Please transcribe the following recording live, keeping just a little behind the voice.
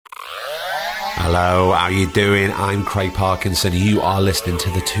Hello, how you doing? I'm Craig Parkinson. You are listening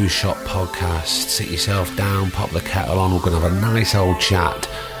to the Two Shot Podcast. Sit yourself down, pop the kettle on. We're going to have a nice old chat.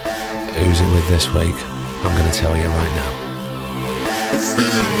 Who's it with this week? I'm going to tell you right now.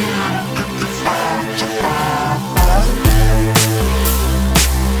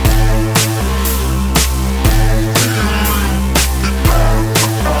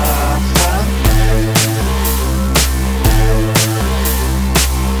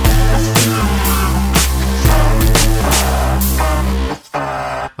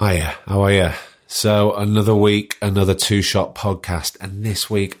 Hiya, how are you? So another week, another Two Shot Podcast, and this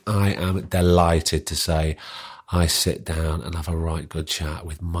week I am delighted to say I sit down and have a right good chat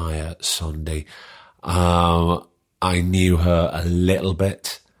with Maya Sunday. I knew her a little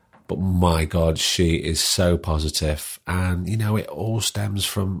bit, but my God, she is so positive, and you know, it all stems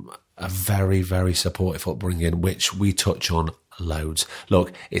from a very, very supportive upbringing, which we touch on loads.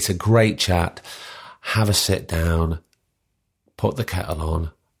 Look, it's a great chat. Have a sit down, put the kettle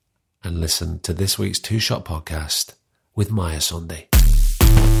on, and listen to this week's Two Shot Podcast with Maya Sunday.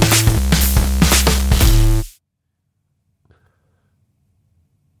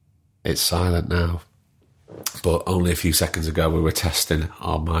 It's silent now, but only a few seconds ago we were testing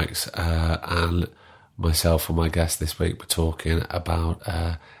our mics, and myself and my guest this week were talking about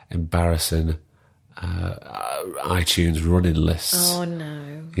embarrassing iTunes running lists. Oh no.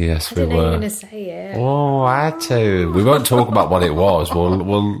 Yes, we I didn't know were. you were going to say it. Oh, I had to. We won't talk about what it was.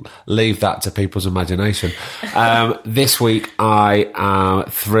 We'll leave that to people's imagination. This week, I am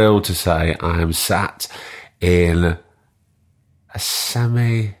thrilled to say I am sat in a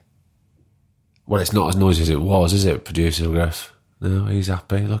semi... Well, it's not as noisy as it was, is it, producer Griff? No, he's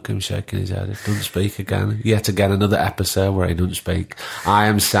happy. Look, him shaking his head. He doesn't speak again. Yet again, another episode where he doesn't speak. I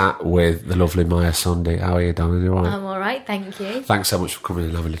am sat with the lovely Maya Sunday. How are you, Donna? You all right? I'm all right, thank you. Thanks so much for coming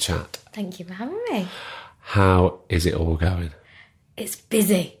and having a chat. Thank you for having me. How is it all going? It's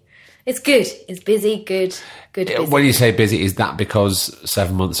busy. It's good. It's busy, good, busy. When you say busy, is that because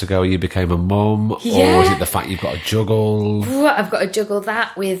 7 months ago you became a mum? Yeah. Or is it the fact you've got to juggle? I've got to juggle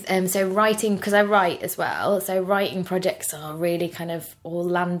that with, so writing, because I write as well, so writing projects are really kind of all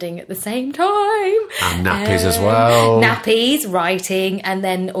landing at the same time. And nappies as well. Nappies, writing, and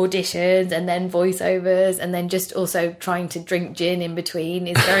then auditions, and then voiceovers, and then just also trying to drink gin in between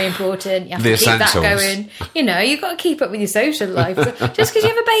is very important. You have The to keep essentials. that going. You know, you've got to keep up with your social life. So just because you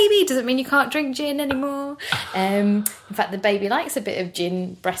have a baby doesn't mean you can't drink gin anymore. In fact, the baby likes a bit of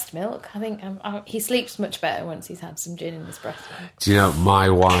gin breast milk. I think he sleeps much better once he's had some gin in his breast milk. Do you know, my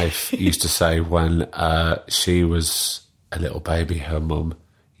wife used to say when she was a little baby, her mum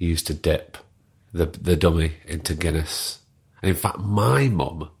used to dip the dummy into Guinness. And in fact, my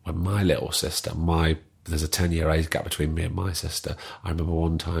mum, when my little sister, there's a 10-year age gap between me and my sister. I remember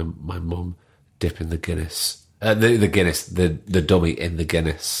one time my mum dipping the Guinness, the dummy in the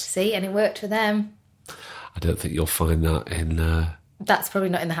Guinness. See, and it worked for them. I don't think you'll find that in... That's probably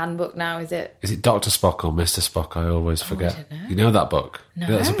not in the handbook now, is it? Is it Dr. Spock or Mr. Spock? I always forget. I don't know. You know that book? No.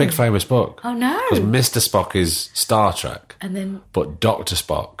 Yeah, it's a big famous book. Oh, no. Because Mr. Spock is Star Trek. And then... But Dr.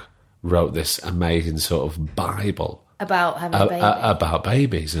 Spock wrote this amazing sort of Bible... About having a baby. About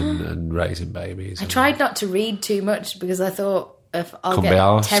babies and raising babies. I tried not to read too much because I thought if I'll Couldn't get be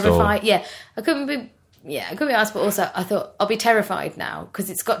arsed, terrified. Yeah, I couldn't be asked, but also I thought I'll be terrified now because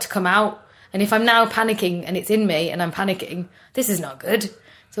it's got to come out. And if I'm now panicking and it's in me and I'm panicking, this is not good.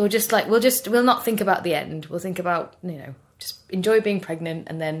 So we'll not think about the end. We'll think about, just enjoy being pregnant,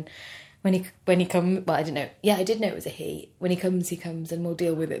 and then when he comes, well, I didn't know. Yeah, I did know it was a he. When he comes, and we'll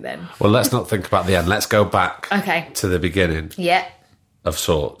deal with it then. Well, let's not think about the end. Let's go back to the beginning. Yeah. Of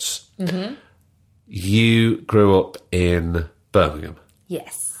sorts. Mm-hmm. You grew up in Birmingham.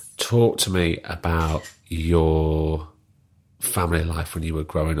 Yes. Talk to me about your family life when you were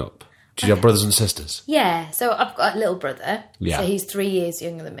growing up. Did you have brothers and sisters? Yeah, so I've got a little brother. Yeah. So he's 3 years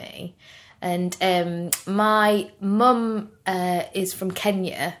younger than me. And my mum is from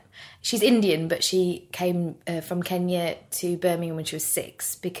Kenya. She's Indian, but she came from Kenya to Birmingham when she was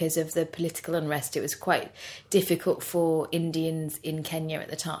 6 because of the political unrest. It was quite difficult for Indians in Kenya at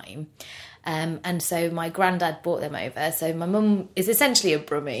the time. And so my granddad brought them over. So my mum is essentially a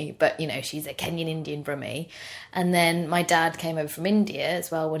Brummie, but, she's a Kenyan Indian Brummie. And then my dad came over from India as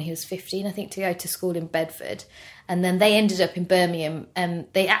well when he was 15, I think, to go to school in Bedford. and then they ended up in Birmingham.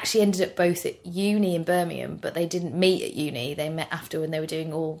 They actually ended up both at uni in Birmingham, but they didn't meet at uni. They met after when they were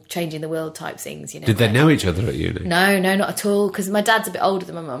doing all changing the world type things. Did they know each other at uni? No, not at all. Because my dad's a bit older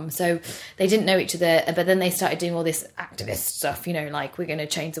than my mum, so they didn't know each other. But then they started doing all this activist stuff. Like we're going to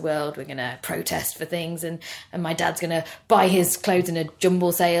change the world, we're going to protest for things, and my dad's going to buy his clothes in a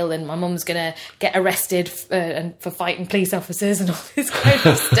jumble sale, and my mum's going to get arrested for fighting police officers and all this kind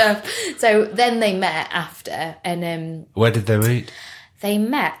of stuff. So then they met after, and where did they meet? They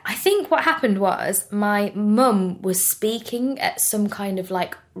met. I think what happened was my mum was speaking at some kind of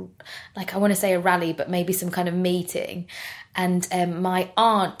like I want to say a rally, but maybe some kind of meeting. And my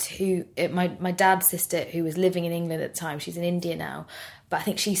aunt, my dad's sister, who was living in England at the time, she's in India now, but I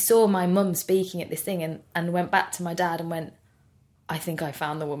think she saw my mum speaking at this thing and went back to my dad and went, I think I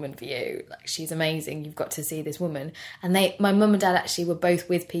found the woman for you. Like, she's amazing. You've got to see this woman. And my mum and dad actually were both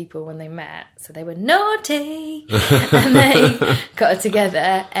with people when they met. So they were naughty. And they got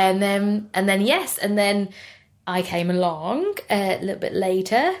together. And then I came along a little bit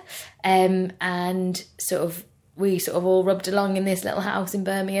later. And we sort of all rubbed along in this little house in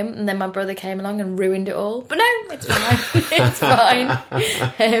Birmingham. And then my brother came along and ruined it all. But no, it's fine. It's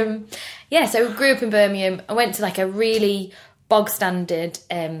fine. So we grew up in Birmingham. I went to like a really bog standard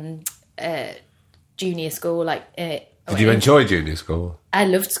junior school. Did you enjoy junior school? I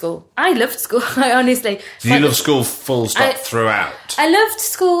loved school. I honestly. Did you love school full stop throughout? I loved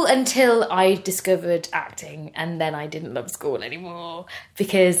school until I discovered acting, and then I didn't love school anymore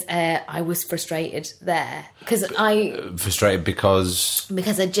because I was frustrated there. Frustrated because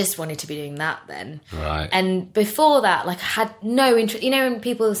I just wanted to be doing that then. Right. And before that, I had no interest. When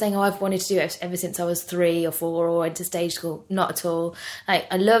people were saying, "Oh, I've wanted to do it ever since I was 3 or 4 or went to stage school," not at all.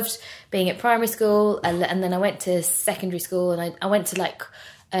 I loved being at primary school, and then I went to secondary school, and I went to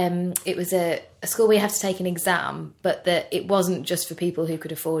it was a school where you have to take an exam, but it wasn't just for people who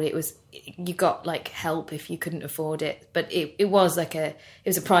could afford it. It was, you got help if you couldn't afford it, but it was it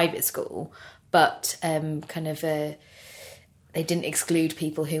was a private school, but they didn't exclude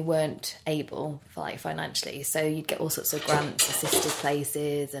people who weren't able financially. So you'd get all sorts of grants, assisted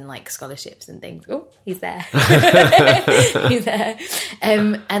places, and scholarships and things. Oh, he's there. He's there.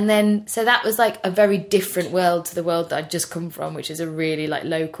 And then, so that was a very different world to the world that I'd just come from, which is a really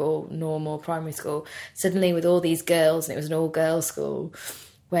local, normal primary school. Suddenly with all these girls, and it was an all-girls school,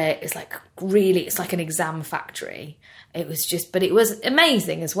 where it's it's like an exam factory. It was but it was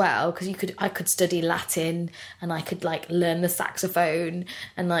amazing as well, because I could study Latin, and I could learn the saxophone,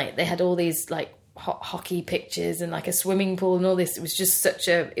 and they had all these hockey pitches and a swimming pool and all this. It was just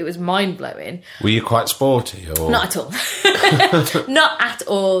it was mind blowing. Were you quite sporty or? Not at all. Not at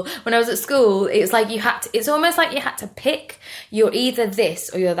all. When I was at school, it was it's almost like you had to pick. You're either this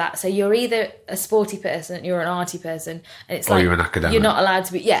or you're that. So you're either a sporty person, you're an arty person, and it's or you're an academic. You're not allowed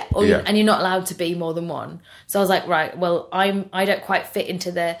to be, and you're not allowed to be more than one. So I was right, well, I don't quite fit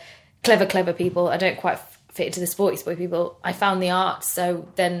into the clever people. I don't quite fit into the sporty people. I found the arts, so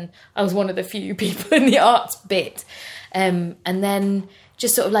then I was one of the few people in the arts bit, and then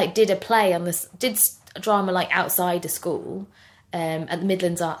just did a play on this, did drama outside of school, at the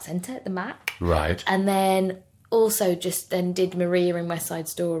Midlands Arts Centre at the MAC, right, and then also just then did Maria in West Side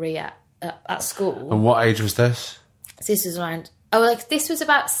Story at school. And what age was this? So this was around this was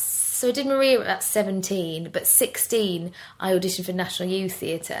about. So I did Maria at about 17, but 16 I auditioned for National Youth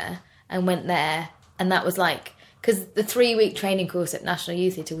Theatre and went there. And that was because the 3-week training course at National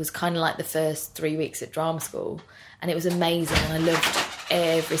Youth Theatre was kind of the first 3 weeks at drama school. And it was amazing. And I loved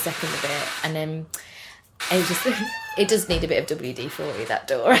every second of it. And then it does need a bit of WD-40, that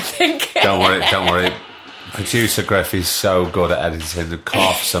door, I think. Don't worry. Producer Griff is so good at editing the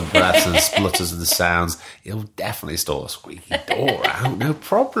coughs and breaths and splutters and sounds. He'll definitely store a squeaky door out, no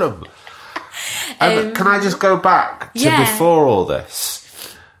problem. Can I just go back to before all this?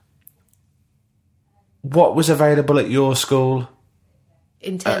 What was available at your school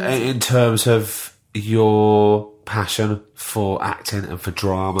in terms of your passion for acting and for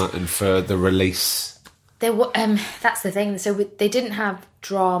drama and for the release? That's the thing. So they didn't have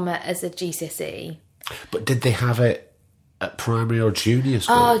drama as a GCSE. But did they have it at primary or junior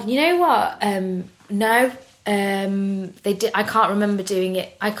school? Oh, you know what? No. They did. I can't remember doing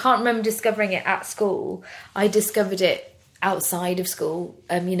it. I can't remember discovering it at school. I discovered it outside of school.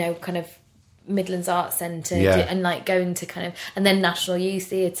 Kind of Midlands Arts Centre, and going to and then National Youth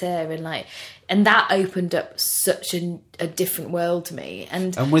Theatre, and that opened up such a different world to me.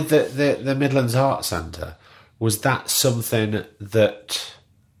 And with the Midlands Arts Centre, was that something that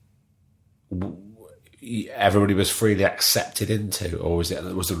everybody was freely accepted into, or was there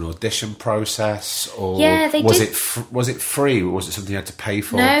an audition process, or Yeah, they was did. was it free, or was it something you had to pay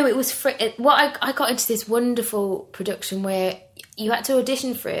for? No, it was free. I got into this wonderful production where you had to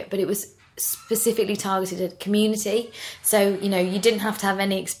audition for it, but it was specifically targeted at community. So, you know, you didn't have to have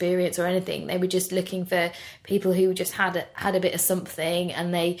any experience or anything. They were just looking for people who just had a bit of something,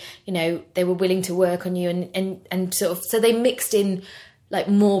 and they, you know, they were willing to work on you, and sort of, so they mixed in like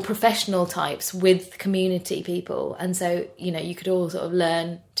more professional types with community people, and so, you know, you could all sort of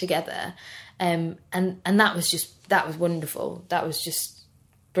learn together, and that was wonderful. That was just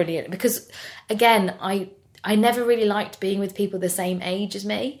brilliant, because again, I never really liked being with people the same age as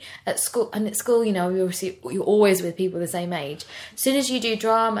me at school. And at school, you know, you're always with people the same age. As soon as you do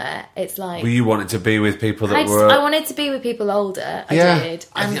drama, it's like, Well, you wanted to be with people that I wanted to be with people older. I did.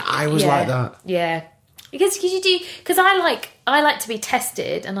 And I was like that. Yeah. Because I like to be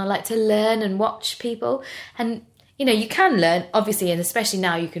tested, and I like to learn and watch people. And, you know, you can learn, obviously, and especially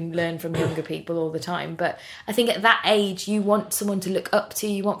now you can learn from younger people all the time. But I think at that age, you want someone to look up to,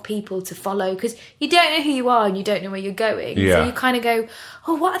 you want people to follow, because you don't know who you are and you don't know where you're going. Yeah. So you kind of go,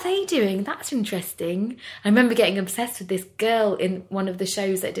 oh, what are they doing? That's interesting. I remember getting obsessed with this girl in one of the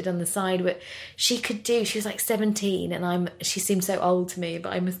shows that I did on the side, where she was like 17, and she seemed so old to me,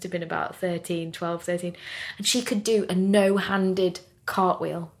 but I must have been about 12, 13. And she could do a no-handed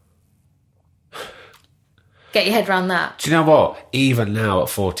cartwheel. Get your head around that. Do you know what? Even now at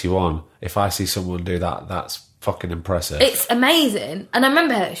 41, if I see someone do that, that's fucking impressive. It's amazing. And I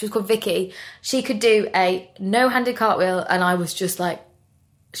remember her, she was called Vicky. She could do a no-handed cartwheel, and I was just like,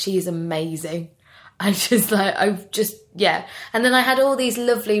 she's amazing. And then I had all these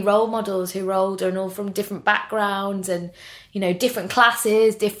lovely role models who were older and all from different backgrounds, and, you know, different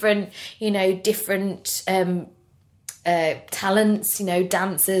classes, different talents, you know,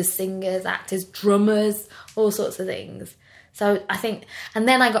 dancers, singers, actors, drummers, all sorts of things. So I think, and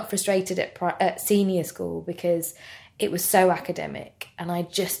then I got frustrated at senior school because it was so academic, and I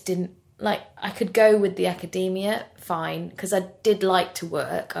just didn't like. I could go with the academia fine, because I did like to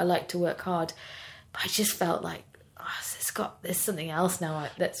work. I like to work hard, but I just felt like, there's something else now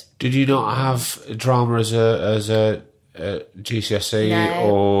that's. Did you not have drama as a GCSE? No.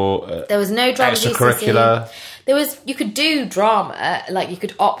 Or there was no drama extracurricular? GCSE. You could do drama, like you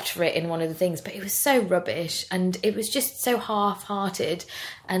could opt for it in one of the things, but it was so rubbish, and it was just so half-hearted,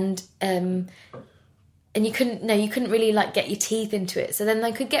 and you couldn't really like get your teeth into it. So then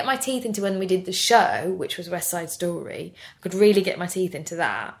I could get my teeth into when we did the show, which was West Side Story. I could really get my teeth into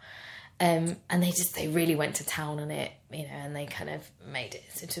that. And they really went to town on it, you know, and they kind of made it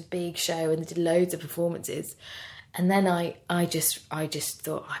such a big show, and they did loads of performances. And then I just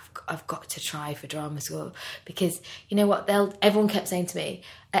thought, I've got to try for drama school, because you know what, everyone kept saying to me,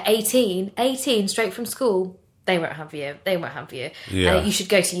 at 18 straight from school, they won't have you. Yeah. You should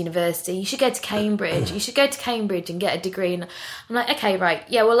go to university. You should go to Cambridge. You should go to Cambridge and get a degree. And I'm like, okay, right.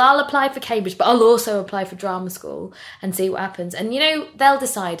 Yeah, well, I'll apply for Cambridge, but I'll also apply for drama school and see what happens. And, you know, they'll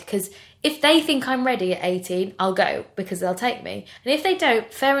decide, because if they think I'm ready at 18, I'll go, because they'll take me. And if they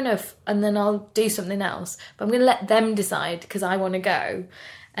don't, fair enough. And then I'll do something else. But I'm going to let them decide, because I want to go.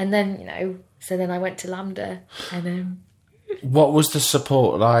 And then, you know, so then I went to LAMDA. And what was the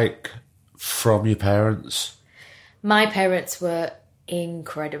support like from your parents? My parents were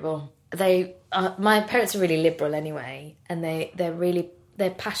incredible. My parents are really liberal anyway, and they're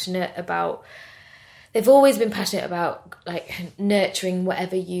passionate about. They've always been passionate about like nurturing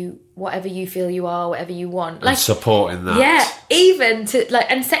whatever you feel you are, whatever you want, like and supporting that. Yeah, even to like,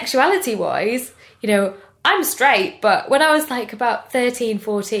 and sexuality wise, you know, I'm straight, but when I was like about 13,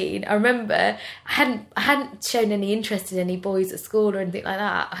 14, I remember I hadn't shown any interest in any boys at school or anything like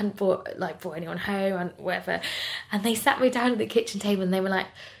that. I hadn't brought anyone home and whatever. And they sat me down at the kitchen table and they were like,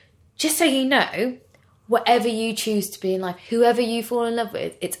 just so you know, whatever you choose to be in life, whoever you fall in love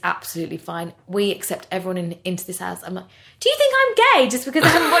with, it's absolutely fine. We accept everyone into this house. I'm like, do you think I'm gay just because I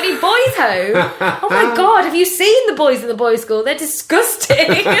haven't got any boys home? Oh my God, have you seen the boys in the boys' school? They're disgusting.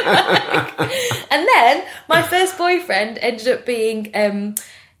 And then my first boyfriend ended up being,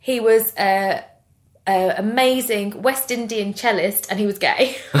 he was an amazing West Indian cellist, and he was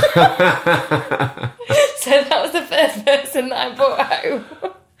gay. So that was the first person that I brought home.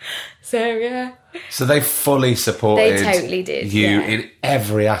 So, yeah. So they fully supported They totally did, you yeah. in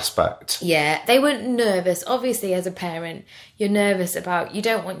every aspect. Yeah, they weren't nervous. Obviously, as a parent, you're nervous about, you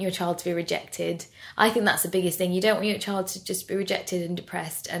don't want your child to be rejected. I think that's the biggest thing. You don't want your child to just be rejected and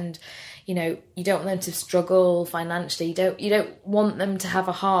depressed, and, you know, you don't want them to struggle financially. You don't want them to have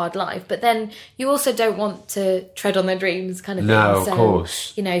a hard life, but then you also don't want to tread on their dreams kind of thing. No, So, of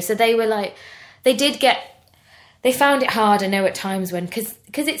course. You know, so they were like, They found it hard, I know, at times when, because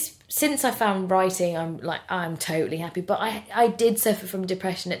it's, since I found writing, I'm totally happy. But I did suffer from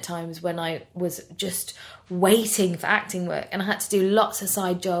depression at times when I was just waiting for acting work, and I had to do lots of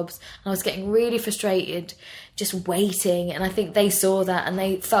side jobs, and I was getting really frustrated just waiting. And I think they saw that and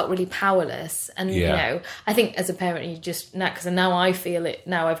they felt really powerless. And you know, I think as a parent, you just, because now I feel it.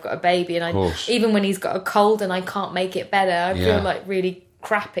 Now I've got a baby, and even when he's got a cold and I can't make it better, I feel like really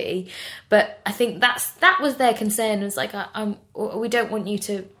crappy. But I think that was their concern. It was like, we don't want you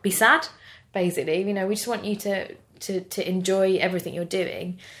to be sad, basically. You know, we just want you to enjoy everything you're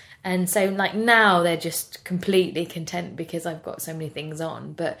doing. And so, like, now they're just completely content because I've got so many things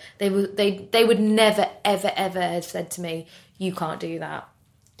on. But they would never, ever, ever have said to me, "You can't do that,"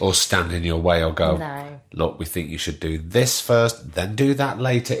 or stand in your way, or go, "No, look, we think you should do this first, then do that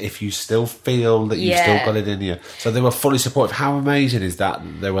later if you still feel that you've still got it in you." So they were fully supportive. How amazing is that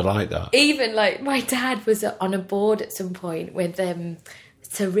they were like that? Even, like, my dad was on a board at some point with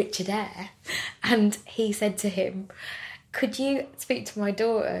Sir Richard Eyre, and he said to him, "Could you speak to my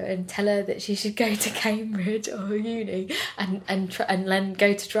daughter and tell her that she should go to Cambridge or uni and then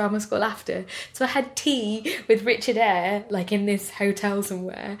go to drama school after?" So I had tea with Richard Eyre, like, in this hotel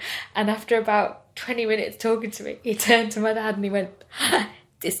somewhere, and after about 20 minutes talking to me, he turned to my dad and he went,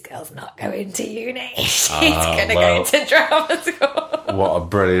 "This girl's not going to uni. She's going to go to drama school." What a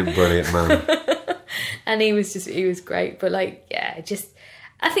brilliant man. And he was great. But, like,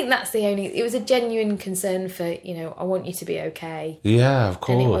 I think that's it was a genuine concern for, you know, I want you to be okay. Yeah, of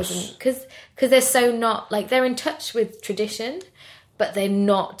course. And it wasn't, because they're so not, like, they're in touch with tradition, but they're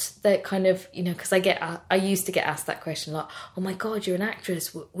not the kind of, you know, because I used to get asked that question a lot. "Oh my God, you're an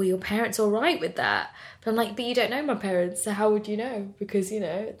actress. Were your parents all right with that?" But I'm like, "But you don't know my parents, so how would you know?" Because, you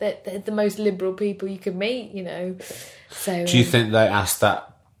know, they're the most liberal people you could meet, you know. So do you think they asked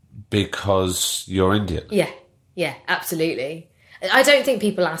that because you're Indian? Yeah, absolutely. I don't think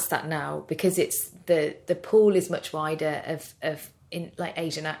people ask that now because it's the pool is much wider of in, like,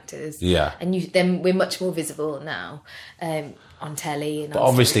 Asian actors. Yeah, and then we're much more visible now on telly and. But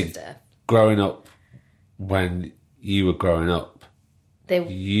obviously, growing up, when you were growing up,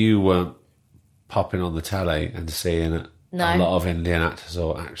 you weren't popping on the telly and seeing a lot of Indian actors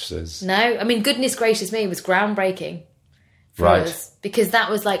or actresses. No, I mean, goodness gracious me, it was groundbreaking. Right. Us, because that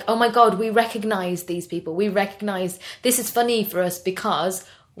was like, oh my God, we recognise these people. We recognise this is funny for us because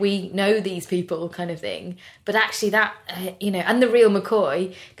we know these people, kind of thing. But actually that, you know, and the Real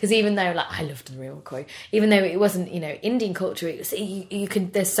McCoy, because even though, like, I loved the Real McCoy, even though it wasn't, you know, Indian culture, it was, you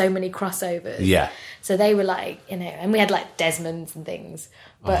could, there's so many crossovers. Yeah. So they were like, you know, and we had like Desmonds and things.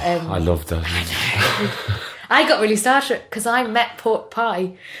 But I loved Desmonds. I got really starstruck because I met Pork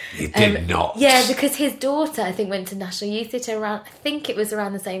Pie. You did not? Yeah, because his daughter, I think, went to National Youth Theatre around, I think it was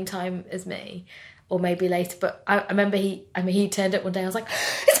around the same time as me, or maybe later. But I remember he turned up one day. I was like,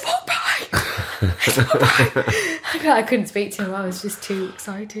 "It's Pork Pie!" It's Pork Pie! I couldn't speak to him. I was just too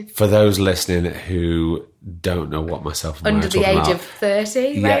excited. For those listening who don't know what myself and under the age of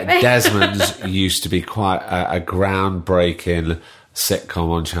 30, maybe. Desmonds used to be quite a groundbreaking sitcom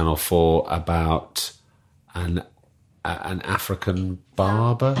on Channel 4 about an African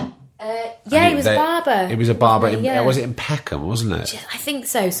barber. He was a barber. It was a barber. Was it in Peckham, wasn't it? I think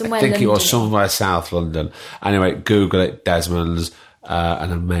so. Somewhere. I think London. It was somewhere South London. Anyway, Google it. Desmonds.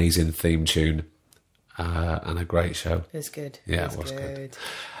 An amazing theme tune and a great show. It was good. Yeah, it was good.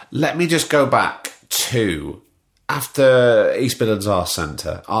 Let me just go back to after East Midlands Art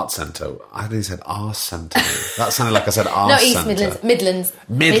Centre. I think he said Art Centre. That sounded like I said Art Centre. Not East Midlands.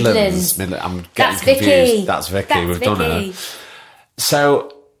 Midlands. I'm getting confused. That's Vicky. We've done her.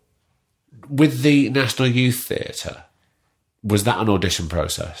 So, with the National Youth Theatre, was that an audition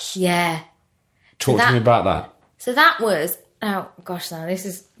process? Yeah. Talk to me about that. So that was, now this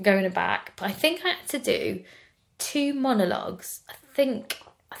is going back, but I think I had to do 2 monologues. I think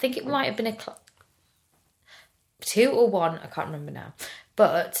it might have been 2 or 1, I can't remember now.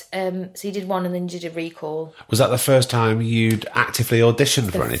 But, so you did 1 and then you did a recall. Was that the first time you'd actively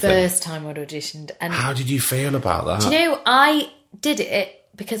auditioned for anything? The first time I'd auditioned. And how did you feel about that? Do you know, I did it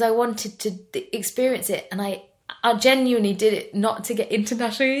because I wanted to experience it, and I genuinely did it not to get into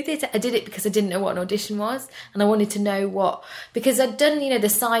National Youth Theatre. I did it because I didn't know what an audition was, and I wanted to know because I'd done, you know, the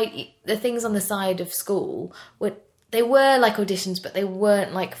things on the side of school they were like auditions, but they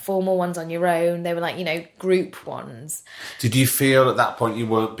weren't like formal ones on your own. They were like, you know, group ones. Did you feel at that point you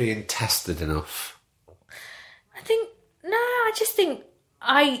weren't being tested enough? I just think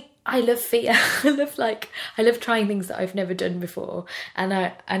I love fear. I love trying things that I've never done before. And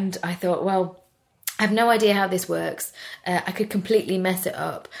I thought, well, I have no idea how this works. I could completely mess it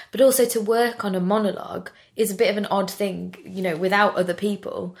up. But also to work on a monologue is a bit of an odd thing, you know, without other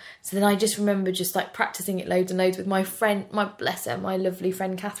people. So then I just remember just like practicing it loads and loads with my friend, bless her, my lovely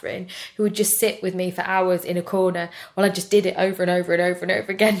friend Catherine, who would just sit with me for hours in a corner while I just did it over and over and over and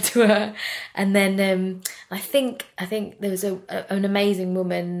over again to her. And then I think there was an amazing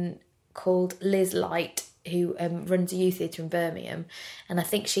woman called Liz Light, who runs a youth theatre in Birmingham, and I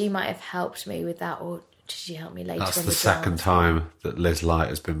think she might have helped me with that, or did she help me later? That's on the second time that Liz Light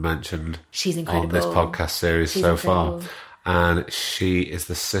has been mentioned. She's incredible on this podcast series so far, and she is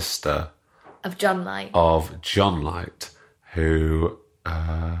the sister of John Light. Who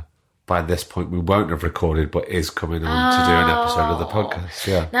by this point we won't have recorded, but is coming on to do an episode of the podcast.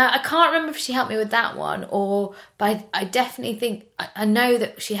 Yeah. Now I can't remember if she helped me with that one, but I definitely think I know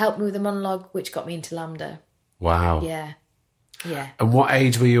that she helped me with a monologue which got me into LAMDA. Wow. Yeah. Yeah. And what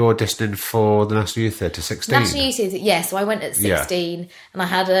age were you auditioning for the National Youth Theatre? 16? National Youth Theatre, yeah. So I went at 16 and I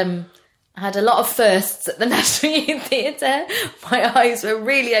had a lot of firsts at the National Youth Theatre. My eyes were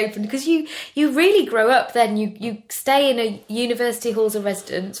really open because you really grow up then. You stay in a university halls of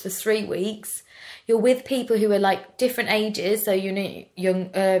residence for 3 weeks. You're with people who are like different ages, so you know,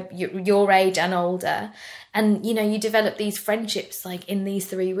 your age and older. And, you know, you develop these friendships like in these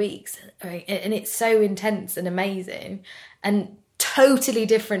 3 weeks. Right? And it's so intense and amazing and totally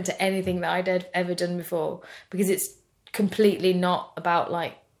different to anything that I'd ever done before, because it's completely not about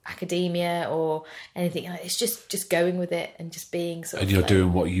like academia or anything. It's just going with it and just being sort of. And you're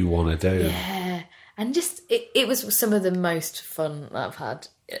doing what you want to do. Yeah. And just, it was some of the most fun that I've had,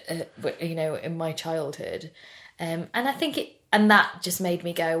 you know, in my childhood. And I think that just made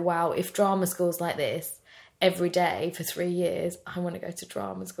me go, wow, if drama school's like this every day for 3 years, I want to go to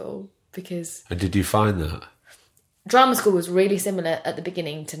drama school because... And did you find that? Drama school was really similar at the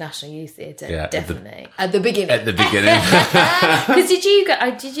beginning to National Youth Theatre, yeah, definitely. At the beginning. Because did you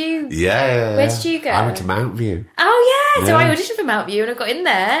go? Did you? Yeah. Where did you go? I went to Mountview. Oh yeah, so I auditioned for Mountview and I got in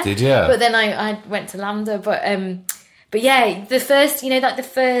there. Did you? But then I went to LAMDA. But yeah, the first, you know, like the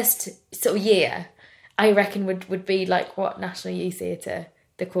first sort of year, I reckon would be like what National Youth Theatre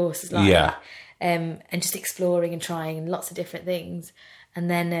the course is like. Yeah. And just exploring and trying lots of different things, and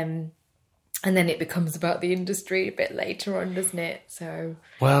then it becomes about the industry a bit later on, doesn't it? So,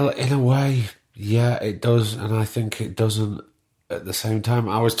 well, in a way, yeah, it does. And I think it doesn't at the same time.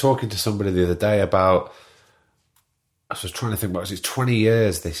 I was talking to somebody the other day about, I was trying to think about, it's 20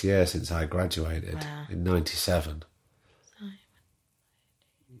 years this year since I graduated in 97.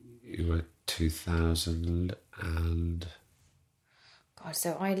 You were 2000 and... God,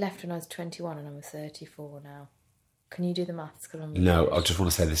 so I left when I was 21 and I'm 34 now. Can you do the maths? No, I just want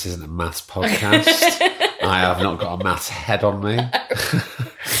to say this isn't a maths podcast. I have not got a maths head on me.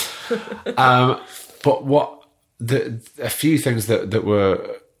 But a few things that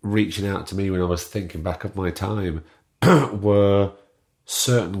were reaching out to me when I was thinking back of my time were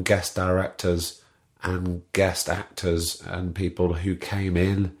certain guest directors and guest actors and people who came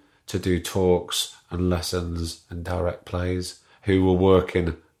in to do talks and lessons and direct plays who were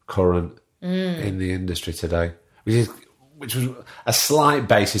working current in the industry today. Which was a slight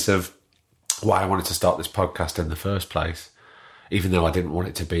basis of why I wanted to start this podcast in the first place, even though I didn't want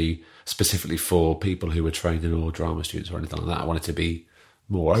it to be specifically for people who were training or drama students or anything like that. I wanted to be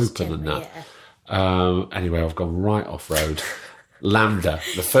more open than that. Yeah. Anyway, I've gone right off-road.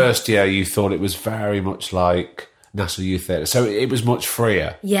 LAMDA, the first year you thought it was very much like National Youth Theatre, so it was much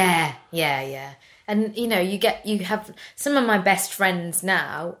freer. Yeah. And, you know, you have some of my best friends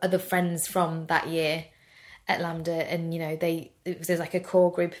now are the friends from that year at LAMDA, and you know there's like a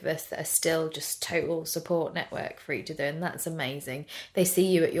core group of us that are still just total support network for each other, and that's amazing. They see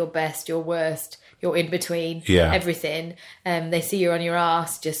you at your best, your worst, your in between, everything. They see you on your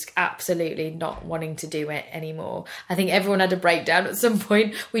arse, just absolutely not wanting to do it anymore. I think everyone had a breakdown at some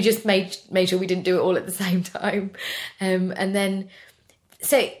point. We just made sure we didn't do it all at the same time, and then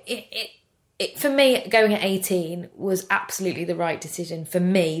so it for me going at 18 was absolutely the right decision for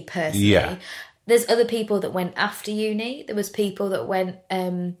me personally. Yeah. There's other people that went after uni. There was people that went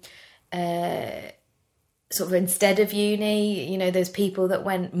sort of instead of uni. You know, there's people that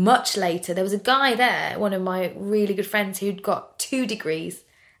went much later. There was a guy there, one of my really good friends, who'd got 2 degrees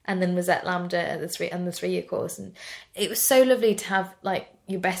and then was at LAMDA at the 3-year course. And it was so lovely to have like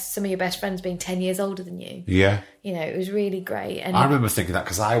some of your best friends being 10 years older than you. Yeah. You know, it was really great. And I remember thinking that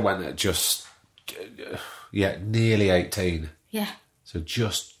because I went at just nearly 18. Yeah. So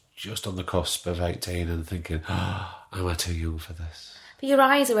just on the cusp of 18 and thinking, am I too young for this? but your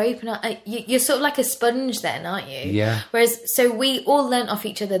eyes are open. You're sort of like a sponge then, aren't you? Yeah. Whereas, so we all learnt off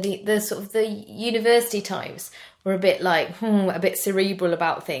each other. The sort of the university types were a bit like, a bit cerebral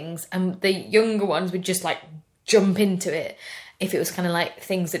about things. And the younger ones would just like jump into it. If it was kind of like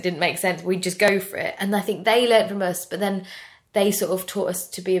things that didn't make sense, we'd just go for it. And I think they learnt from us, but then they sort of taught us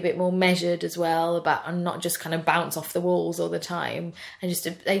to be a bit more measured as well and not just kind of bounce off the walls all the time. And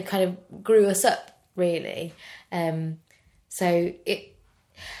they kind of grew us up, really. But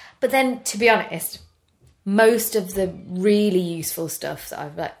then, to be honest, most of the really useful stuff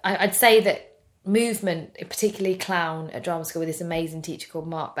that I'd say that movement, particularly clown at drama school with this amazing teacher called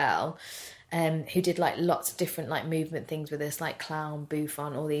Mark Bell, who did like lots of different like movement things with us, like clown,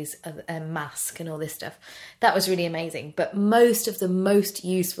 bouffon, all these mask and all this stuff. That was really amazing. But most of the most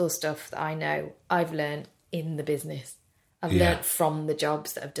useful stuff that I know, I've learned in the business. I've learned from the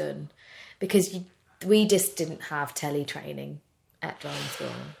jobs that I've done, because we just didn't have telly training at drama school.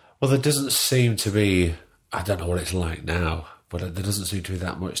 Well, there doesn't seem to be, I don't know what it's like now, but there doesn't seem to be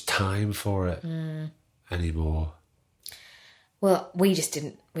that much time for it anymore. Well, we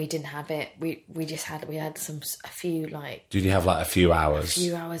didn't have it. We had a few like... Did you have like a few hours? A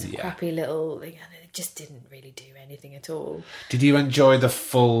few hours of crappy little... It just didn't really do anything at all. Did you enjoy the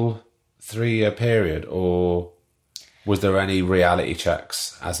full 3-year period, or was there any reality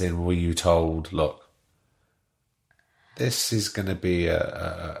checks? As in, were you told, look, this is going to be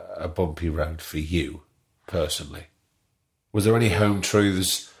a bumpy road for you, personally? Was there any home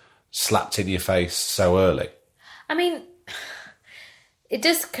truths slapped in your face so early? I mean... It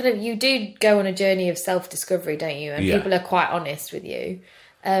does kind of, you do go on a journey of self-discovery, don't you? And people are quite honest with you.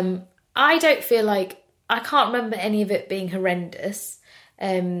 I don't feel like, I can't remember any of it being horrendous.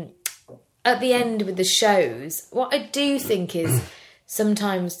 At the end with the shows, what I do think is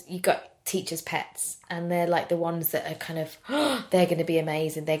sometimes you got teachers' pets, and they're like the ones that are kind of, they're going to be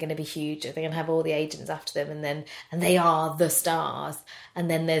amazing, they're going to be huge, they're going to have all the agents after them, and they are the stars.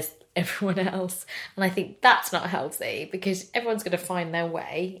 And then there's everyone else, and I think that's not healthy, because everyone's going to find their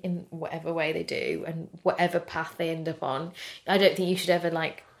way in whatever way they do and whatever path they end up on. I don't think you should ever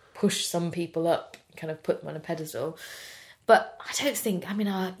like push some people up, kind of put them on a pedestal. But I mean,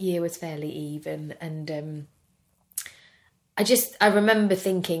 our year was fairly even, and I remember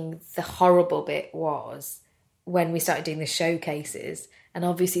thinking the horrible bit was when we started doing the showcases, and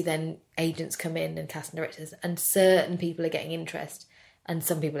obviously then agents come in and casting directors, and certain people are getting interest and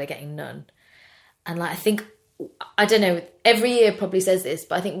some people are getting none. And like, I don't know, every year probably says this,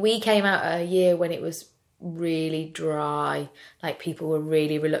 but I think we came out a year when it was really dry. Like, people were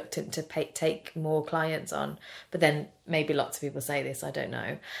really reluctant to take more clients on. But then maybe lots of people say this, I don't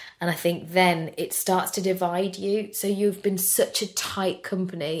know. And I think then it starts to divide you. So you've been such a tight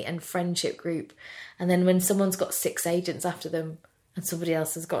company and friendship group. And then when someone's got 6 agents after them and somebody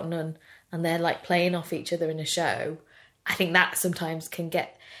else has got none, and they're like playing off each other in a show, I think that sometimes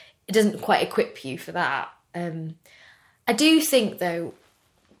it doesn't quite equip you for that. I do think, though,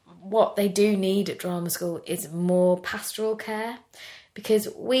 what they do need at drama school is more pastoral care, because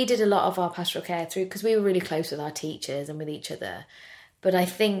we did a lot of our pastoral care because we were really close with our teachers and with each other. But I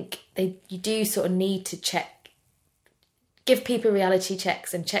think you do sort of need to give people reality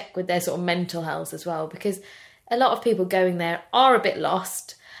checks and check with their sort of mental health as well, because a lot of people going there are a bit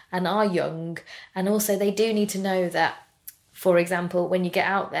lost and are young, and also they do need to know that, for example, when you get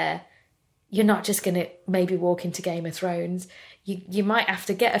out there, you're not just going to maybe walk into Game of Thrones. You might have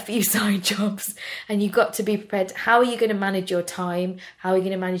to get a few side jobs, and you've got to be prepared. How are you going to manage your time? How are you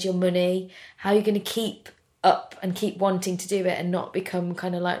going to manage your money? How are you going to keep up and keep wanting to do it and not become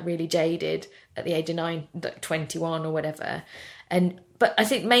kind of like really jaded at the age of 21 or whatever? But I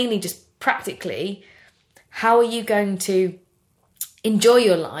think mainly just practically, how are you going to enjoy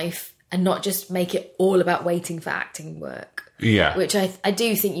your life and not just make it all about waiting for acting work? Yeah. Which I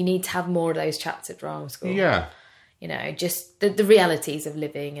do think you need to have more of those chats at drama school. Yeah. You know, just the realities of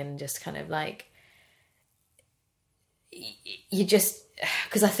living, and just kind of like,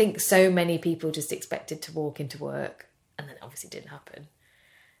 because I think so many people just expected to walk into work, and then obviously didn't happen.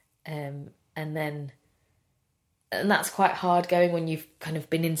 And that's quite hard going when you've kind of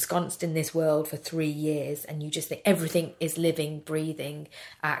been ensconced in this world for 3 years, and you just think everything is living, breathing,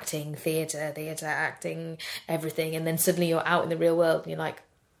 acting, theatre, acting, everything. And then suddenly you're out in the real world and you're like,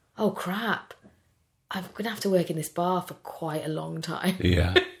 oh crap, I'm going to have to work in this bar for quite a long time.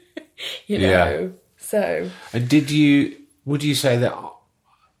 Yeah. You know? Yeah. So. And would you say that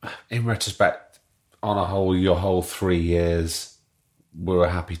in retrospect, on a whole, your whole 3 years were a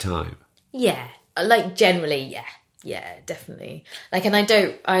happy time? Yeah. Like generally, yeah. Yeah, definitely. Like, and I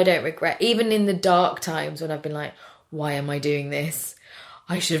don't regret, even in the dark times when I've been like, why am I doing this?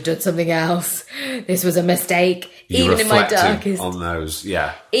 I should have done something else. This was a mistake. You're even in my reflecting darkest, on those,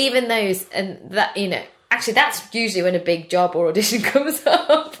 yeah. even those, and that, you know, actually that's usually when a big job or audition comes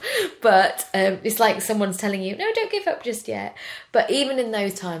up. But it's like someone's telling you, no, don't give up just yet. But even in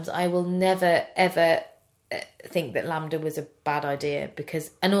those times, I will never ever think that LAMDA was a bad idea,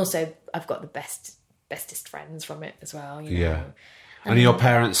 because, and also I've got the bestest friends from it as well, you know. Yeah. And are your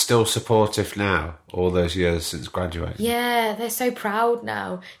parents still supportive now, all those years since graduating? Yeah, they're so proud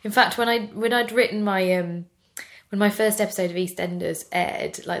now. In fact, when I'd written my when my first episode of EastEnders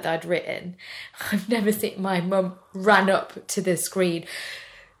aired, like that I'd written, I've never seen, my mum ran up to the screen,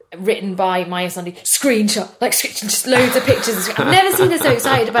 written by Maya Sunday, screenshot, like just loads of pictures. I've never seen her so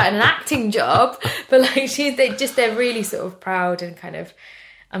excited about an acting job, but like they're really sort of proud, and kind of,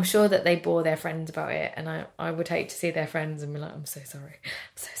 I'm sure that they bore their friends about it, and I would hate to see their friends and be like, I'm so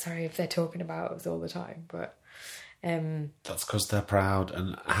sorry if they're talking about us all the time. But that's because they're proud,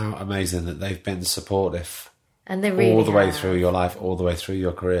 and how amazing that they've been supportive. And they really all the way have. through your life, all the way through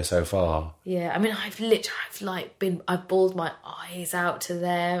your career so far. Yeah, I mean, I've bawled my eyes out to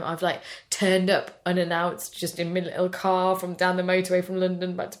them. I've like turned up unannounced just in my little car from down the motorway from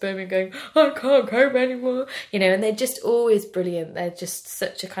London back to Birmingham going, I can't cope anymore. You know, and they're just always brilliant. They're just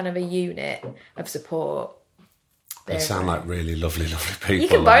such a kind of a unit of support. They sound like really lovely people. You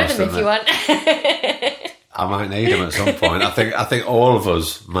can borrow them if you want. I might need them at some point. I think all of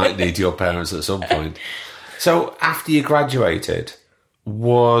us might need your parents at some point. So after you graduated,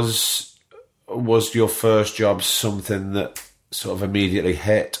 was your first job something that sort of immediately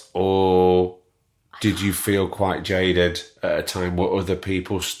hit, or did you feel quite jaded at a time where other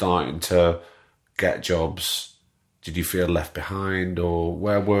people starting to get jobs? Did you feel left behind, or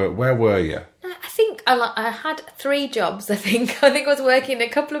where were you? I think I had 3 jobs. I think I was working in a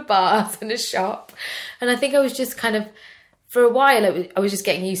couple of bars and a shop, and I think I was just kind of, for a while, I was just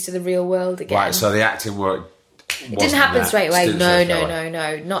getting used to the real world again. Right, so the acting work it didn't happen straight away.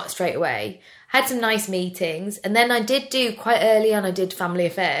 No, not straight away. I had some nice meetings, and then I did do quite early on. I did Family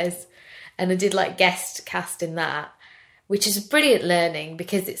Affairs, and I did like guest cast in that, which is brilliant learning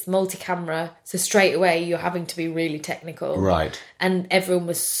because it's multi-camera. So straight away you're having to be really technical, right? And everyone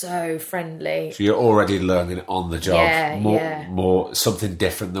was so friendly. So you're already learning on the job, yeah. more something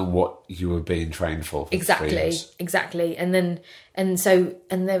different than what you were being trained for 3 years. Exactly. And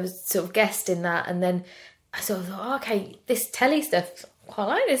there was sort of guest in that, and then I sort of thought, oh, okay, this telly stuff, I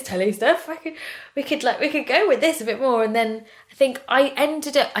like this telly stuff. We could go with this a bit more. And then I think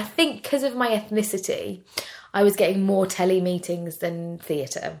because of my ethnicity, I was getting more telly meetings than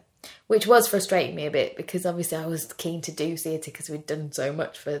theatre, which was frustrating me a bit, because obviously I was keen to do theatre because we'd done so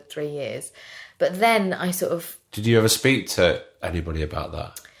much for 3 years. But then I sort of... Did you ever speak to anybody about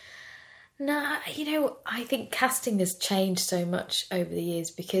that? No, I think casting has changed so much over the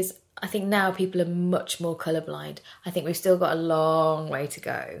years, because I think now people are much more colourblind. I think we've still got a long way to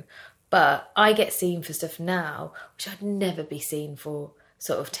go. But I get seen for stuff now, which I'd never be seen for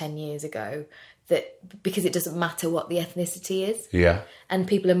sort of 10 years ago, because it doesn't matter what the ethnicity is. Yeah. And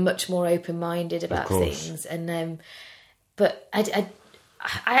people are much more open-minded about things. And but I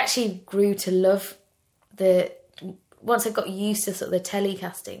actually grew to love once I got used to sort of the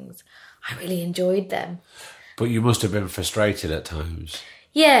telecastings, I really enjoyed them. But you must have been frustrated at times.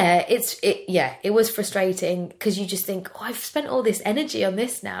 Yeah, it was frustrating, because you just think, oh, I've spent all this energy on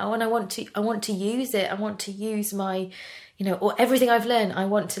this now, and I want to use it. I want to use my, or everything I've learned. I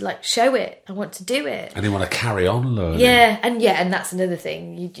want to like show it. I want to do it. And you want to carry on learning. Yeah, and that's another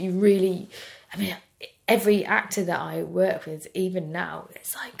thing. You really, I mean, every actor that I work with, even now,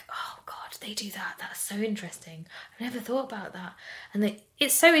 it's like, oh God, they do that. That's so interesting. I've never thought about that. And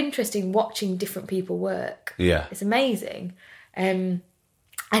it's so interesting watching different people work. Yeah, it's amazing.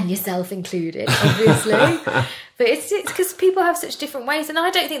 And yourself included, obviously. But it's because people have such different ways. And I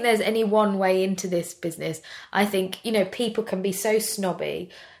don't think there's any one way into this business. I think, people can be so snobby.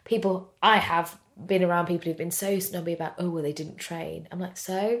 I have been around people who've been so snobby about, oh, well, they didn't train. I'm like,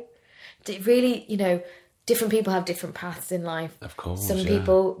 so? Really, different people have different paths in life. Of course, Some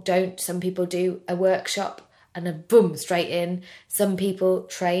people don't. Some people do a workshop and then boom, straight in. Some people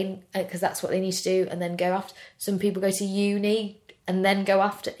train because that's what they need to do and then go after. Some people go to uni and then go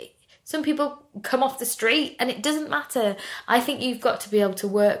after. Some people come off the street, and it doesn't matter. I think you've got to be able to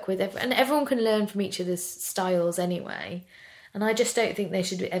work with everyone, and everyone can learn from each other's styles anyway. And I just don't think there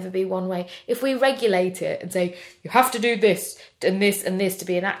should ever be one way. If we regulate it and say, you have to do this and this and this to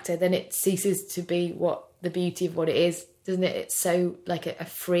be an actor, then it ceases to be the beauty of what it is, doesn't it? It's so like a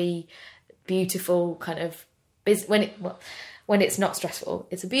free, beautiful kind of business. When when it's not stressful.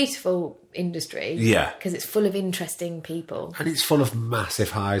 It's a beautiful industry. Yeah. Because it's full of interesting people. And it's full of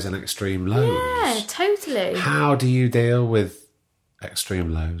massive highs and extreme lows. Yeah, totally. How do you deal with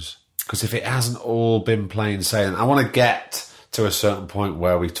extreme lows? Because if it hasn't all been plain sailing, I want to get to a certain point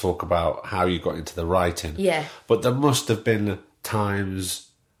where we talk about how you got into the writing. Yeah. But there must have been times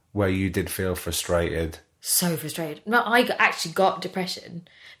where you did feel frustrated. So frustrated. No, actually got depression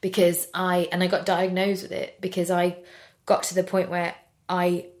because I got diagnosed with it because I got to the point where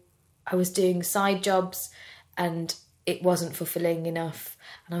I was doing side jobs and it wasn't fulfilling enough.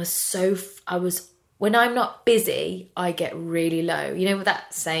 And when I'm not busy, I get really low. You know what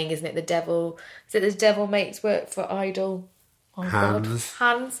that saying, isn't it? The devil makes work for idle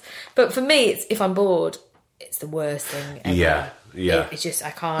hands. But for me, it's if I'm bored, it's the worst thing ever. Yeah. It's just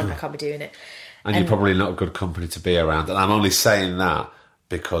I can't be doing it. And you're probably not a good company to be around. And I'm only saying that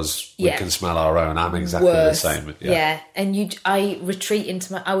because we can smell our own. I'm exactly the same. Yeah. And I retreat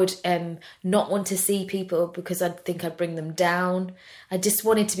into I would not want to see people because I'd think I'd bring them down. I just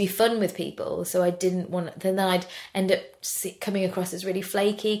wanted to be fun with people. So I didn't want, then I'd end up coming across as really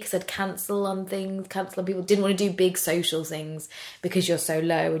flaky because I'd cancel on people. Didn't want to do big social things because you're so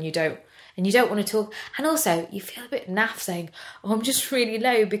low and you don't want to talk. And also you feel a bit naff saying, oh, I'm just really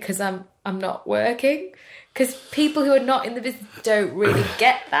low because I'm not working. Because people who are not in the business don't really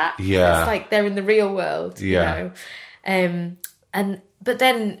get that. Yeah. It's like they're in the real world, Yeah. you know. But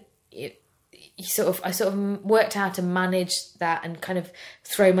then I sort of worked out how to manage that and kind of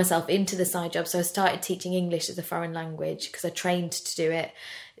throw myself into the side job. So I started teaching English as a foreign language because I trained to do it.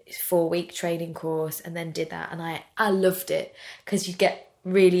 4-week training course and then did that. And I loved it because you get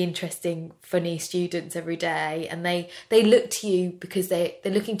really interesting, funny students every day, and they look to you because they're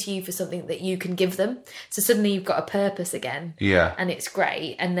looking to you for something that you can give them. So suddenly you've got a purpose again, and it's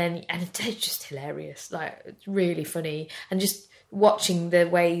great. And it's just hilarious, like it's really funny, and just watching the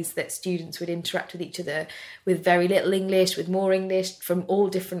ways that students would interact with each other with very little English, with more English from all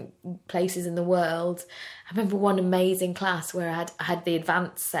different places in the world. I remember one amazing class where I had the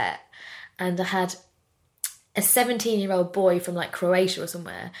advanced set, and I had a 17-year-old boy from like Croatia or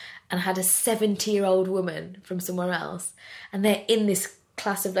somewhere, and I had a 70-year-old woman from somewhere else, and they're in this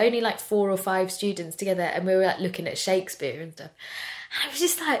class of only like 4 or 5 students together, and we were like looking at Shakespeare and stuff. And I was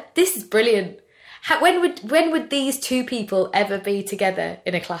just like, this is brilliant. When would these two people ever be together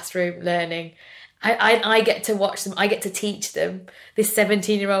in a classroom learning? I get to watch them. I get to teach them, this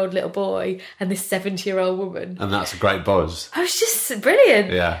 17-year-old little boy and this 70-year-old woman. And that's a great buzz. I was just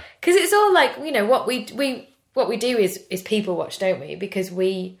brilliant. Yeah. Because it's all like, you know, what we do is people watch, don't we? Because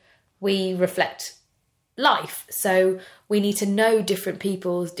we reflect life. So we need to know different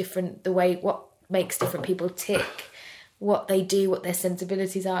people's what makes different people tick, what they do, what their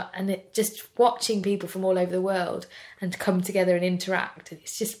sensibilities are. And just watching people from all over the world and come together and interact.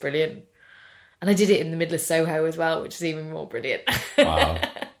 It's just brilliant. And I did it in the middle of Soho as well, which is even more brilliant. Wow.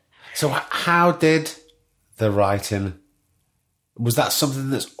 So how did the writing... Was that something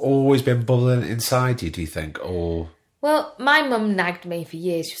that's always been bubbling inside you, do you think? Or Well, my mum nagged me for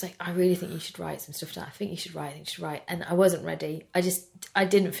years. She was like, I really think you should write some stuff down. I think you should write. And I wasn't ready. I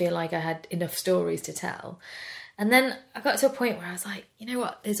didn't feel like I had enough stories to tell. And then I got to a point where I was like, you know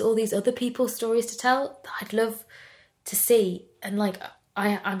what? There's all these other people's stories to tell that I'd love to see. And like,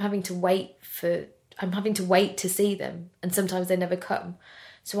 I'm having to wait to see them. And sometimes they never come.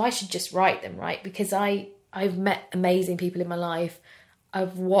 So I should just write them, right? Because I've met amazing people in my life.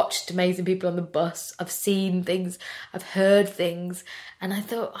 I've watched amazing people on the bus. I've seen things. I've heard things. And I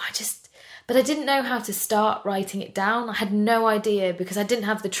thought, but I didn't know how to start writing it down. I had no idea because I didn't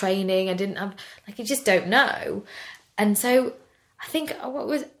have the training. I didn't have, you just don't know. And so I think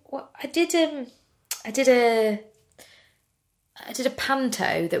I did a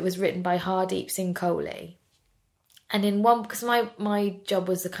panto that was written by Hardeep Singh Kohli. And in one, because my job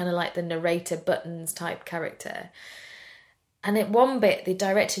was the kind of like the narrator Buttons type character. And at one bit, the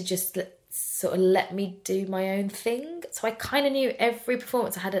director just sort of let me do my own thing. So I kind of knew every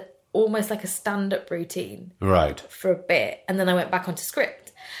performance. I had almost like a stand-up routine. Right. For a bit. And then I went back onto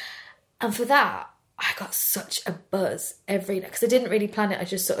script. And for that, I got such a buzz every night. Because I didn't really plan it. I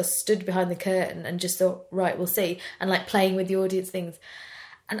just sort of stood behind the curtain and just thought, right, we'll see. And like playing with the audience things.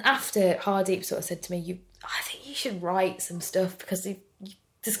 And after Hardeep sort of said to me, I think you should write some stuff because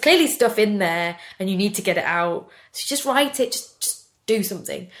there's clearly stuff in there and you need to get it out. So just write it, just do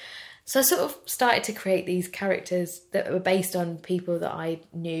something. So I sort of started to create these characters that were based on people that I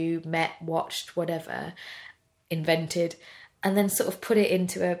knew, met, watched, whatever, invented. and then sort of put it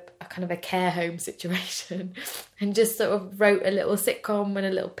into a kind of a care home situation and just sort of wrote a little sitcom and a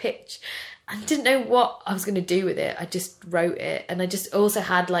little pitch. I didn't know what I was going to do with it. I just wrote it, and I just also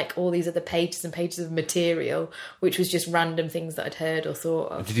had like all these other pages and pages of material, which was just random things that I'd heard or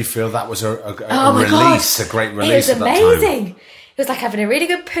thought of. Did you feel that was a Oh my release, God. a great release? It was at that amazing. time? It was like having a really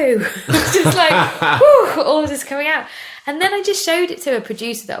good poo. It was just like, whew, all just coming out. And then I just showed it to a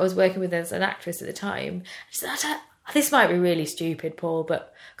producer that I was working with as an actress at the time. I said, this might be really stupid, Paul,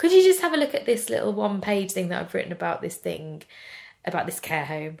 but could you just have a look at this little one-page thing that I've written about this thing, about this care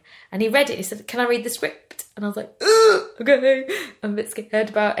home? And he read it. He said, can I read the script? And I was like, okay. I'm a bit scared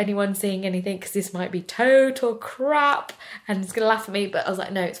about anyone seeing anything because this might be total crap and it's going to laugh at me. But I was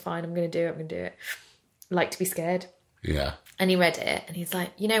like, no, it's fine. I'm going to do it. I'm going to do it. I like to be scared. Yeah. And he read it and he's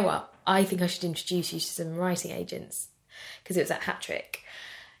like, you know what? I think I should introduce you to some writing agents, because it was at Hattrick,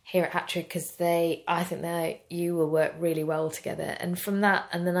 here at Hattrick, because I think you will work really well together. And from that,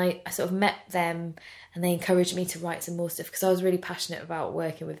 and then I sort of met them, and they encouraged me to write some more stuff, because I was really passionate about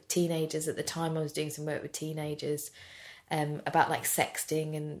working with teenagers. At the time I was doing some work with teenagers about like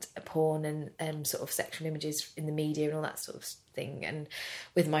sexting and porn and sort of sexual images in the media and all that sort of thing. And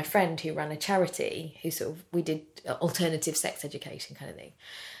with my friend who ran a charity, we did alternative sex education kind of thing.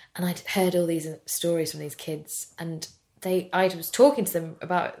 And I'd heard all these stories from these kids, and I was talking to them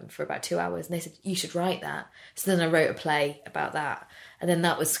about it for about 2 hours, and they said, you should write that. So then I wrote a play about that. And then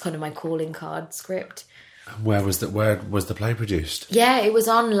that was kind of my calling card script. Where was the play produced? Yeah, it was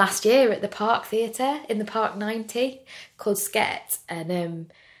on last year at the Park Theatre in the Park 90, called Sket.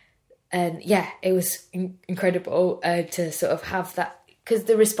 And yeah, it was incredible to sort of have that, because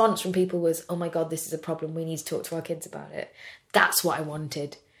the response from people was, oh my God, this is a problem. We need to talk to our kids about it. That's what I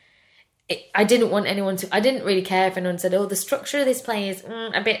wanted. I didn't want anyone to... I didn't really care if anyone said, oh, the structure of this play is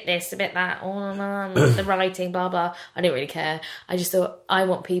a bit this, a bit that, the writing, blah, blah. I didn't really care. I just thought, I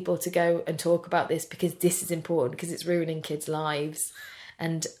want people to go and talk about this, because this is important, because it's ruining kids' lives.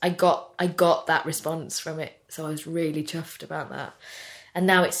 And I got that response from it, so I was really chuffed about that. And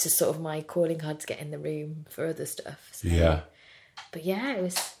now it's just sort of my calling card to get in the room for other stuff. So. Yeah. But yeah, it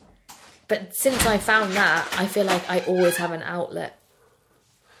was... But since I found that, I feel like I always have an outlet.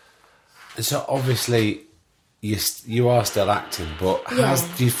 So obviously you are still acting, but Yeah.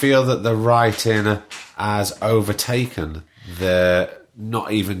 do you feel that the writing has overtaken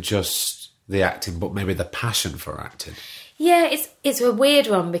not even just the acting, but maybe the passion for acting? Yeah, it's a weird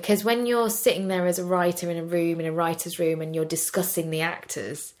one, because when you're sitting there as a writer in a writer's room, and you're discussing the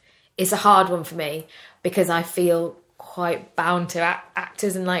actors, it's a hard one for me, because I feel quite bound to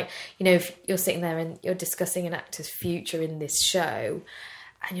actors, and like, you know, if you're sitting there and you're discussing an actor's future in this show,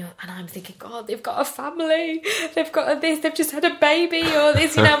 and I'm thinking, God, they've got a family, they've got this, they've just had a baby, or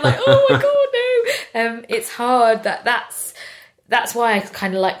this, you know, I'm like, oh my God, no. It's hard. That's why I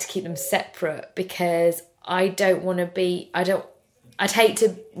kind of like to keep them separate, because I don't want to be, I'd hate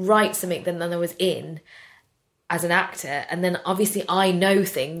to write something that then I was in as an actor, and then obviously I know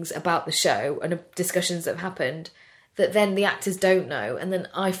things about the show and discussions that have happened that then the actors don't know, and then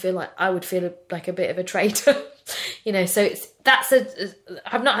I feel like I would feel like a bit of a traitor. You know, so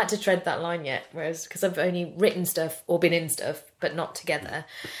I've not had to tread that line yet, whereas, because I've only written stuff or been in stuff, but not together.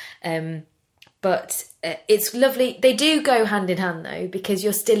 But it's lovely. They do go hand in hand though, because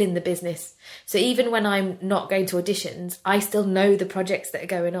you're still in the business. So even when I'm not going to auditions, I still know the projects that are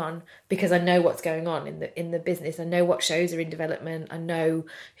going on, because I know what's going on in the business. I know what shows are in development. I know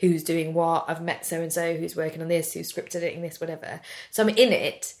who's doing what. I've met so and so who's working on this, who's script editing this, whatever. So I'm in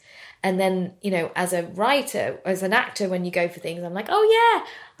it. And then, you know, as a writer, as an actor, when you go for things, I'm like, oh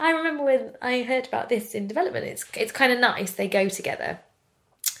yeah, I remember when I heard about this in development. It's kind of nice. They go together.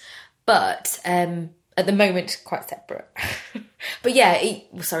 But at the moment, quite separate. But yeah,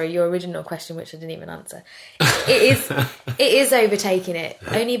 sorry, your original question, which I didn't even answer. It is overtaking it,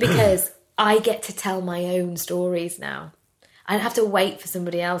 only because I get to tell my own stories now. I don't have to wait for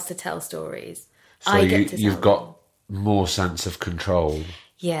somebody else to tell stories. So you've got more sense of control.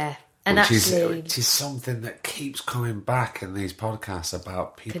 Yeah. And which actually, is something that keeps coming back in these podcasts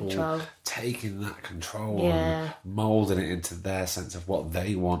about people control. Taking that control Yeah. and moulding it into their sense of what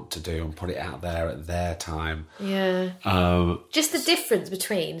they want to do and put it out there at their time. Yeah. Just the difference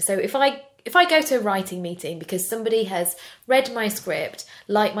between, so if I go to a writing meeting because somebody has read my script,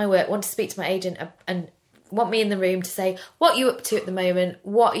 liked my work, want to speak to my agent and want me in the room to say, what are you up to at the moment?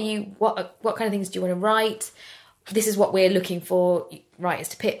 What kind of things do you want to write? this is what we're looking for writers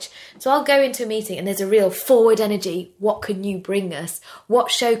to pitch. So I'll go into a meeting and there's a real forward energy. What can you bring us? What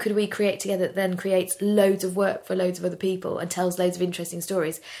show could we create together that then creates loads of work for loads of other people and tells loads of interesting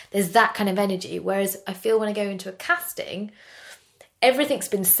stories? There's that kind of energy. Whereas I feel when I go into a casting, everything's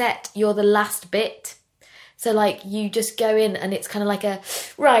been set. You're the last bit. So like you just go in and it's kind of like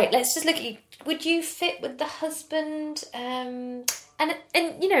right, let's just look at you. Would you fit with the husband? And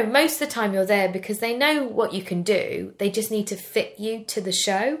you know, most of the time you're there because they know what you can do. They just need to fit you to the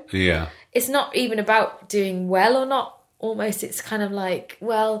show. Yeah. It's not even about doing well or not. Almost it's kind of like,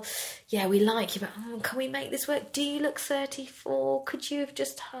 well, yeah, we like you, but can we make this work? Do you look 34? Could you have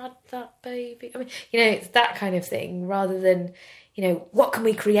just had that baby? I mean, you know, it's that kind of thing rather than, you know, what can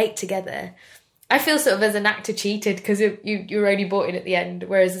we create together? I feel sort of as an actor cheated because you're only brought in at the end,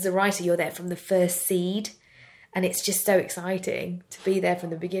 whereas as a writer, you're there from the first seed. And it's just so exciting to be there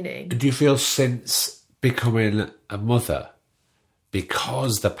from the beginning. Do you feel since becoming a mother,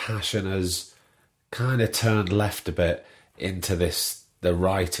 because the passion has kind of turned left a bit into the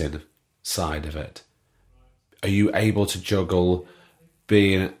writing side of it, are you able to juggle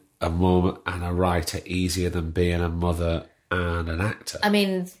being a mum and a writer easier than being a mother and an actor? I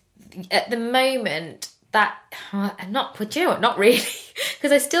mean, at the moment, not really,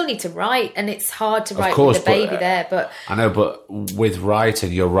 because I still need to write, and it's hard to write with the baby there. But I know, but with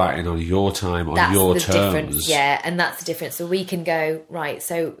writing, you're writing on your time, on your terms. Difference, yeah, and that's the difference. So we can go right.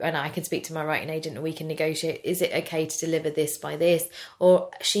 So, and I can speak to my writing agent, and we can negotiate. Is it okay to deliver this by this, or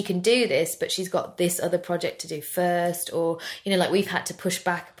she can do this, but she's got this other project to do first, or you know, like we've had to push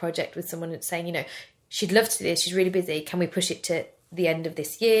back a project with someone and saying, you know, she'd love to do this. She's really busy. Can we push it to the end of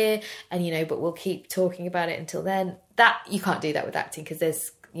this year? And you know, but we'll keep talking about it until then. That you can't do that with acting because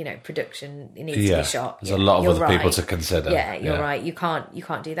there's, you know, production, it needs to be shot. There's a lot of other people to consider. Yeah, you're right. You can't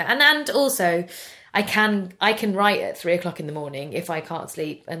do that. And also I can write at 3:00 in the morning if I can't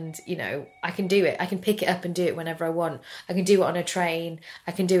sleep, and you know, I can do it. I can pick it up and do it whenever I want. I can do it on a train.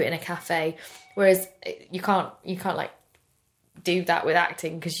 I can do it in a cafe. Whereas you can't like do that with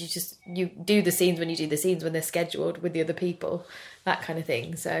acting because you do the scenes when you do the scenes when they're scheduled with the other people, that kind of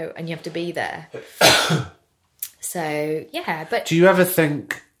thing. So, and you have to be there. So yeah, but do you ever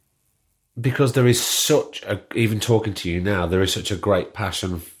think, because there is even talking to you now, there is such a great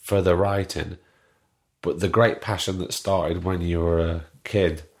passion for the writing, but the great passion that started when you were a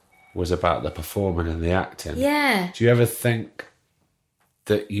kid was about the performing and the acting. Yeah. Do you ever think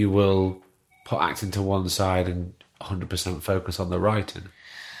that you will put acting to one side and 100% focus on the writing?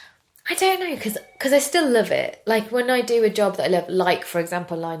 I don't know, because I still love it. Like when I do a job that I love, like for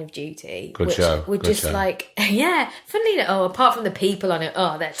example, Line of Duty, Good show. Like, yeah, funnily enough, apart from the people on it,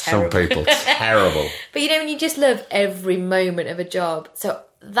 they're terrible. Some people, terrible. But you know, when you just love every moment of a job, so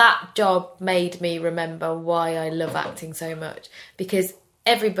that job made me remember why I love acting so much, because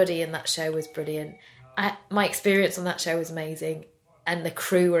everybody in that show was brilliant. My experience on that show was amazing. And the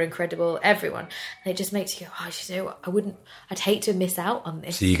crew were incredible, everyone. And it just makes you go, you know what, I'd hate to miss out on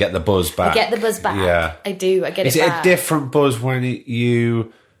this. So you get the buzz back. I get the buzz back. Yeah. I do, I get it back. Is it a different buzz when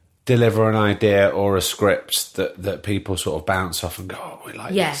you deliver an idea or a script that people sort of bounce off and go, we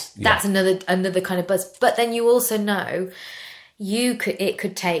like this? Yeah, that's another kind of buzz. But then you also know it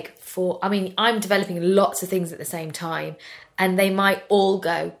could take I'm developing lots of things at the same time, and they might all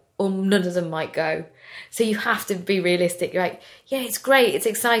go, or none of them might go. So you have to be realistic. You're like, yeah, it's great, it's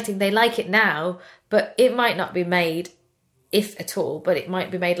exciting, they like it now, but it might not be made, if at all, but it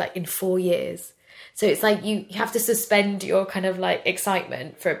might be made like in 4 years. So it's like you have to suspend your kind of like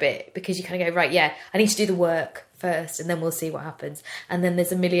excitement for a bit, because you kind of go, right, yeah, I need to do the work first and then we'll see what happens. And then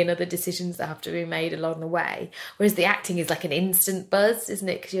there's a million other decisions that have to be made along the way. Whereas the acting is like an instant buzz, isn't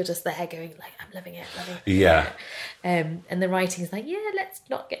it? Because you're just there going like, I'm loving it. Yeah. And the writing is like, yeah, let's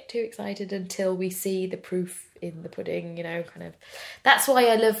not get too excited until we see the proof in the pudding, you know, kind of. That's why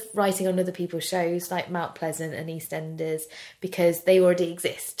I love writing on other people's shows like Mount Pleasant and EastEnders, because they already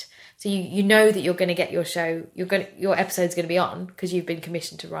exist. So you know that you're going to get your show, your episode's going to be on because you've been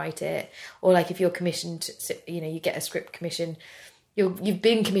commissioned to write it. Or like if you're commissioned, you know, you get a script commission, you've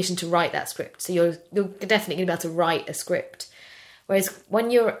been commissioned to write that script. So you're definitely going to be able to write a script. Whereas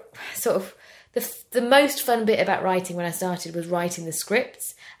when you're sort of, the most fun bit about writing when I started was writing the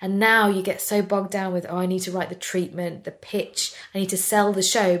scripts. And now you get so bogged down with, I need to write the treatment, the pitch. I need to sell the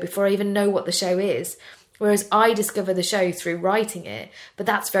show before I even know what the show is. Whereas I discover the show through writing it, but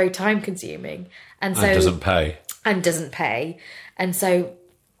that's very time consuming. And so doesn't pay. And so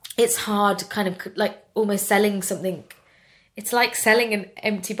it's hard kind of like almost selling something It's like selling an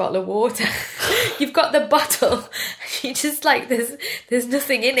empty bottle of water. You've got the bottle, you just like, there's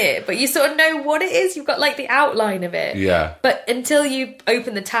nothing in it, but you sort of know what it is. You've got like the outline of it. Yeah. But until you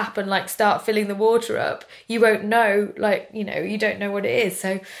open the tap and like start filling the water up, you won't know, like, you know, you don't know what it is.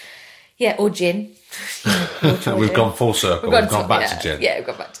 So, yeah, or gin. We've gone full circle. We've gone back to gin. Yeah, we've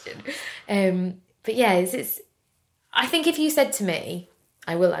gone back to gin. But yeah, I think if you said to me,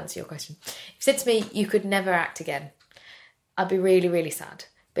 I will answer your question. If you said to me, you could never act again, I'd be really, really sad.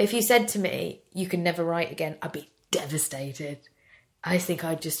 But if you said to me, you can never write again, I'd be devastated. I think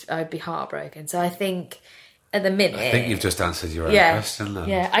I'd be heartbroken. So I think at the minute... I think you've just answered your own question, though.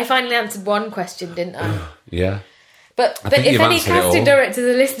 Yeah, I finally answered one question, didn't I? Yeah. But if any casting directors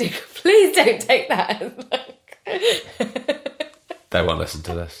are listening, please don't take that. They won't listen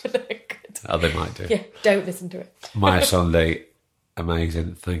to this. Oh, they might do. Yeah, don't listen to it. Maya Sunday,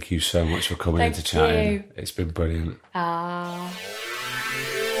 amazing. Thank you so much for coming into chatting. It's been brilliant.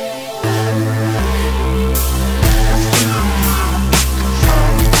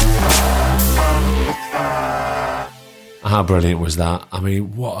 How brilliant was that? I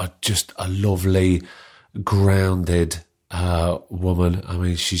mean, just a lovely, grounded woman. I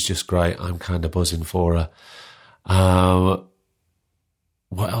mean, she's just great. I'm kind of buzzing for her.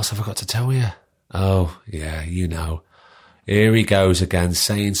 What else have I got to tell you? Oh, yeah, you know. Here he goes again,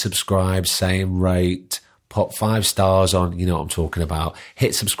 saying subscribe, saying rate, put 5 stars on, you know what I'm talking about.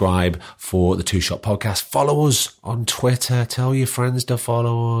 Hit subscribe for the Two Shot Podcast. Follow us on Twitter. Tell your friends to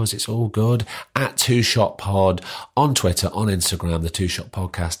follow us. It's all good. At Two Shot Pod on Twitter, on Instagram, the Two Shot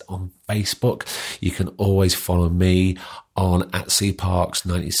Podcast on Facebook. You can always follow me on at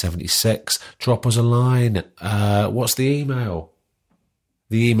cparks1976. Drop us a line. What's the email?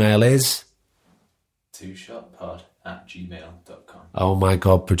 The email is twoshotpod@gmail.com. Oh my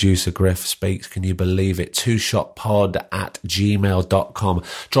God, producer Griff speaks. Can you believe it? twoshotpod@gmail.com.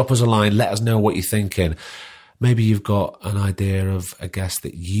 Drop us a line. Let us know what you're thinking. Maybe you've got an idea of a guest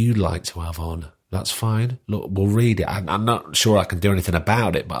that you'd like to have on. That's fine. Look, we'll read it. I'm not sure I can do anything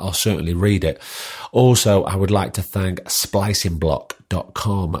about it, but I'll certainly read it. Also, I would like to thank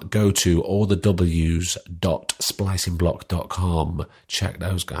splicingblok.com. Go to allthews.splicingblok.com. Check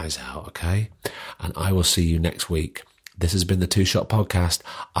those guys out, okay? And I will see you next week. This has been the Two Shot Podcast.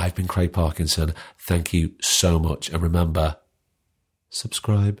 I've been Craig Parkinson. Thank you so much. And remember,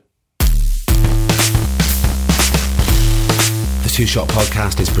 subscribe. The Two Shot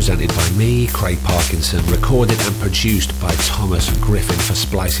Podcast is presented by me, Craig Parkinson, recorded and produced by Thomas Griffin for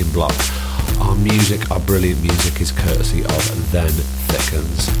Splicing Blok. Our brilliant music is courtesy of Then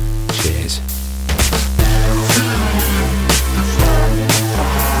Thickens. Cheers.